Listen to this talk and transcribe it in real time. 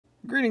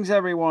Greetings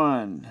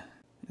everyone!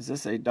 Is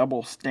this a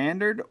double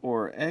standard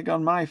or egg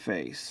on my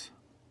face?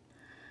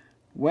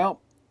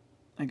 Well,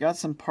 I got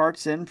some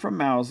parts in from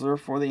Mauser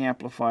for the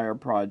amplifier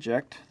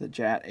project, the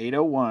JAT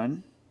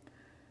 801.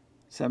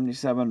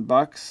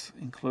 $77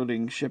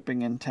 including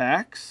shipping and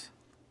tax.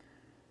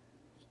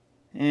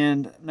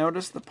 And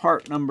notice the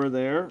part number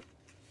there.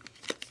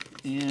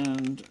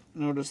 And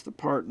notice the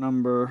part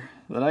number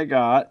that I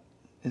got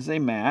is a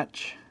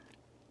match.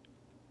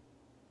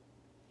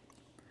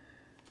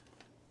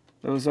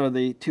 Those are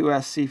the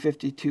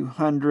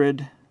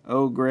 2SC5200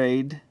 O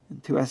grade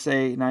and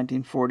 2SA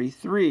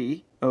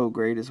 1943 O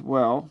grade as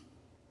well.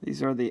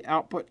 These are the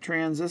output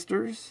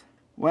transistors.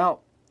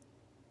 Well,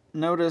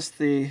 notice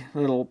the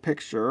little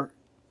picture.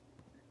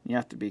 You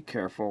have to be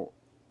careful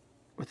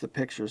with the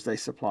pictures they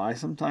supply.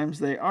 Sometimes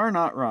they are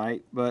not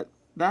right, but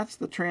that's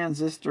the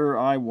transistor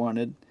I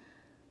wanted.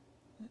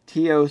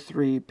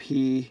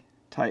 TO3P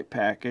type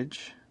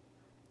package.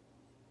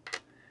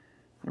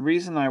 The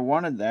reason I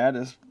wanted that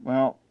is,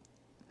 well,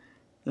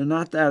 they're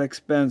not that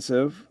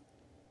expensive.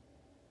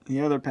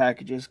 The other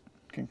packages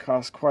can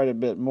cost quite a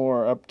bit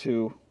more, up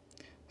to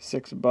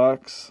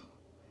 $6.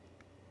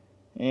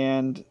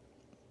 And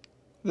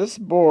this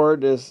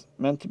board is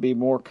meant to be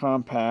more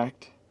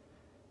compact,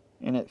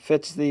 and it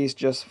fits these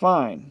just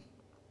fine.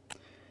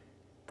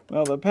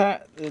 Well,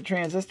 the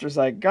transistors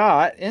I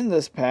got in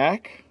this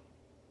pack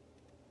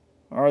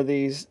are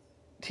these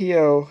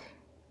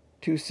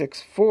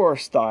TO264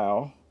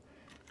 style,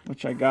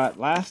 which I got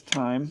last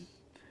time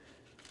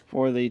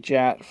for the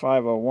JAT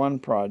 501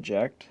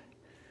 project.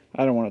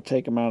 I don't want to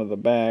take them out of the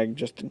bag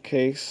just in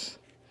case,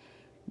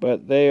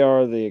 but they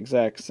are the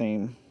exact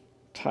same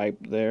type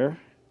there.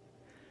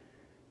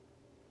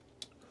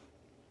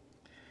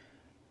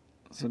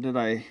 So did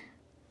I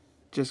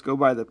just go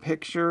by the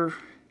picture?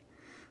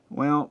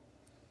 Well,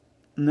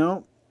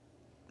 no.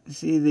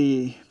 See,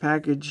 the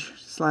package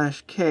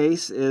 /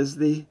 case is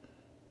the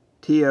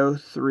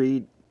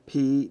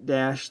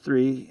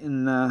TO3P-3,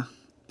 and the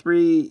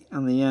 3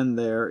 on the end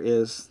there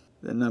is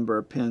the number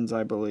of pins,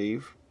 I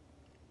believe.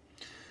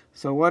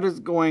 So what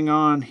is going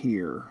on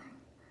here?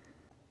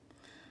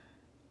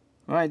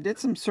 Well, I did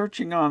some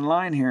searching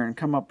online here and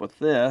come up with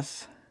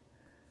this.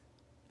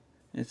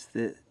 It's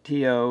the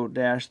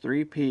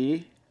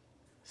TO-3P,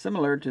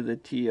 similar to the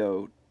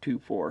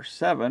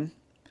TO247,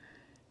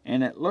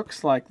 and it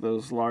looks like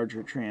those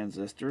larger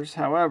transistors.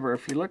 However,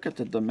 if you look at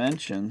the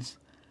dimensions,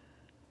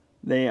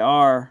 they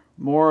are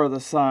more of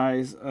the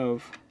size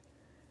of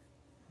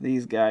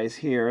these guys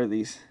here,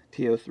 these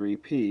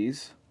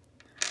TO3Ps.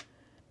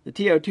 The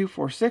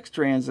TO246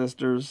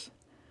 transistors,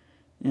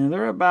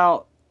 they're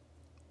about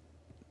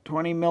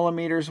 20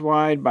 millimeters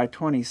wide by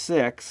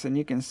 26, and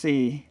you can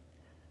see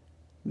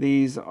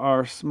these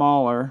are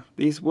smaller.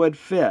 These would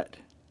fit.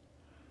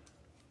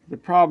 The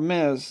problem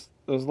is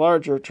those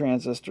larger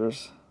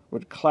transistors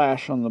would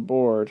clash on the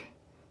board,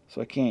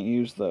 so I can't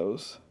use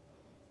those.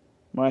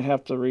 Might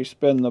have to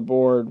respin the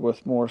board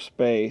with more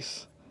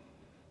space,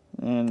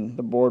 and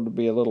the board would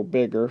be a little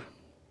bigger,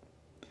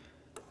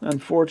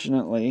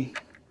 unfortunately.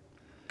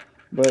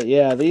 But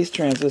yeah, these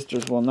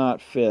transistors will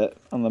not fit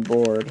on the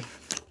board.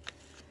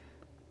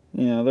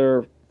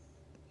 They're,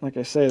 like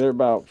I say, they're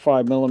about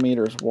 5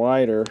 millimeters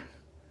wider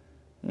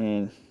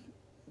and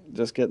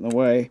just get in the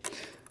way.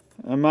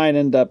 I might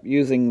end up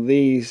using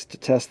these to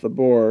test the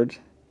board.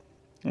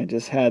 I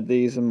just had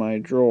these in my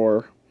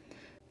drawer.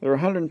 They're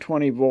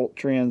 120 volt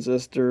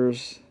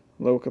transistors,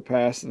 low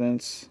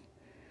capacitance,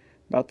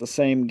 about the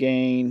same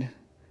gain.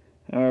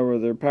 However,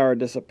 their power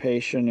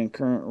dissipation and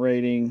current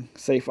rating,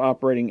 safe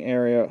operating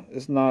area,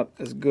 is not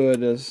as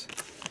good as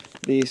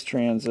these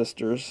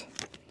transistors.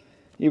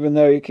 Even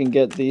though you can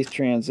get these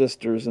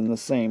transistors in the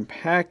same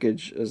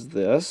package as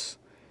this.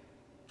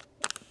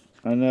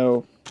 I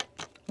know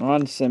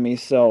OnSemi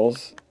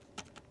sells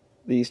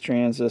these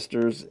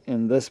transistors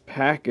in this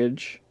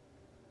package,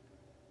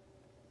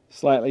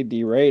 slightly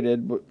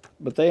derated,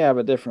 but they have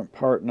a different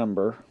part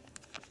number.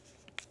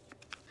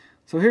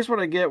 So here's what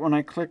I get when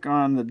I click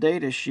on the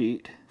data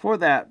sheet for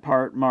that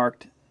part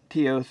marked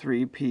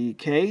TO3P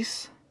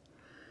case,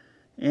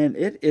 and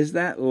it is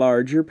that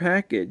larger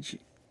package,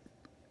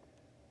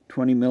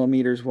 20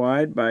 millimeters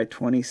wide by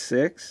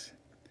 26.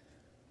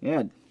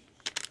 Yeah,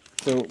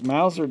 so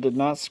Mauser did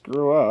not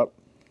screw up.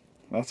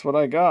 That's what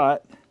I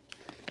got.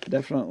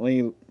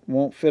 Definitely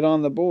won't fit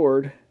on the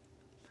board.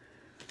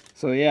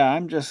 So yeah,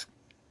 I'm just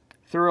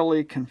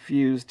thoroughly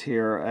confused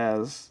here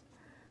as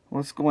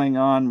what's going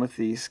on with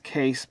these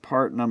case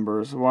part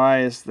numbers.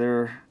 Why is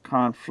there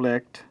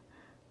conflict?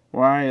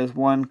 Why is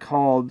one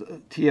called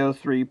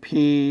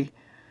TO3P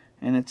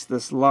and it's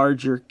this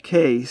larger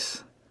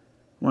case?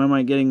 Why am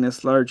I getting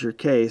this larger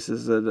case?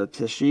 Is it a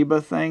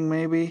Toshiba thing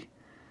maybe?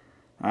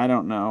 I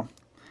don't know.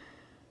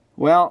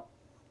 Well,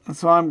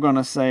 that's all I'm going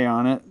to say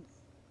on it.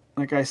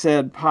 Like I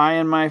said, pie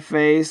in my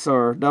face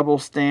or double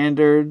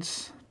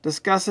standards,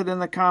 discuss it in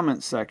the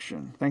comments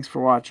section. Thanks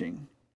for watching.